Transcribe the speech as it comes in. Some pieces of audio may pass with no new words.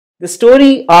The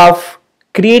story of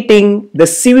creating the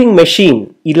sewing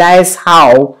machine. Elias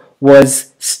Howe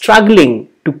was struggling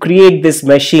to create this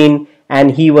machine, and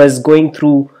he was going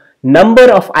through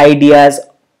number of ideas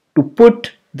to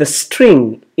put the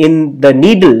string in the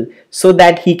needle so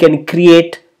that he can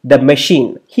create the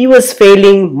machine. He was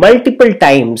failing multiple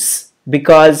times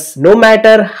because no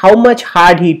matter how much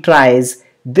hard he tries,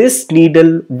 this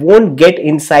needle won't get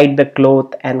inside the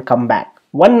cloth and come back.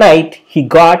 One night he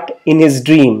got in his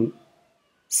dream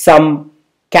some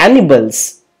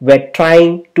cannibals were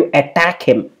trying to attack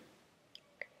him.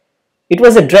 It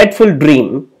was a dreadful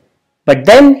dream, but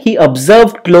then he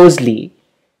observed closely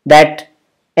that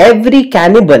every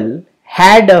cannibal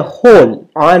had a hole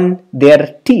on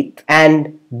their teeth,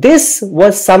 and this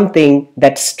was something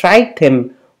that struck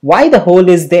him why the hole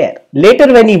is there.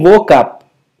 Later when he woke up,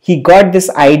 he got this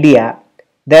idea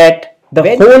that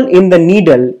the hole in the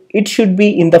needle, it should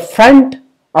be in the front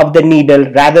of the needle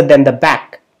rather than the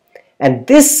back. And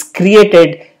this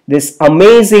created this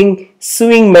amazing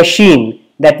sewing machine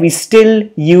that we still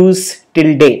use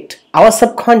till date. Our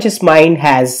subconscious mind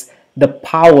has the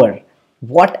power.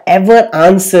 Whatever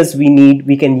answers we need,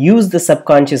 we can use the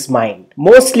subconscious mind.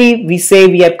 Mostly we say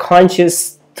we are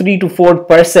conscious 3 to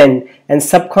 4%, and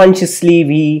subconsciously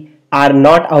we are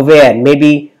not aware.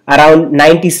 Maybe around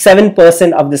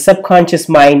 97% of the subconscious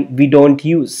mind we don't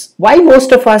use. Why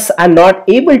most of us are not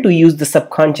able to use the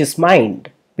subconscious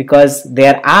mind? Because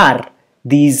there are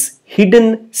these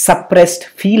hidden suppressed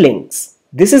feelings.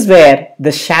 This is where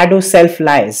the shadow self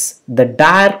lies, the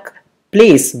dark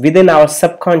place within our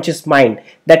subconscious mind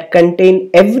that contain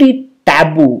every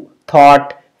taboo,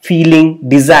 thought, feeling,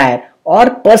 desire, or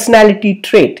personality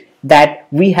trait that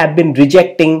we have been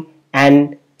rejecting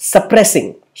and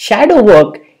suppressing. Shadow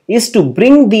work is to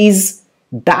bring these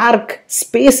dark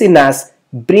space in us,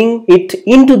 bring it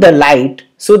into the light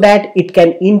so that it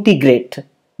can integrate.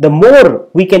 The more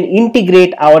we can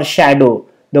integrate our shadow,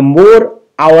 the more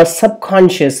our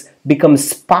subconscious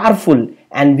becomes powerful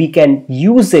and we can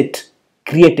use it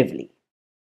creatively.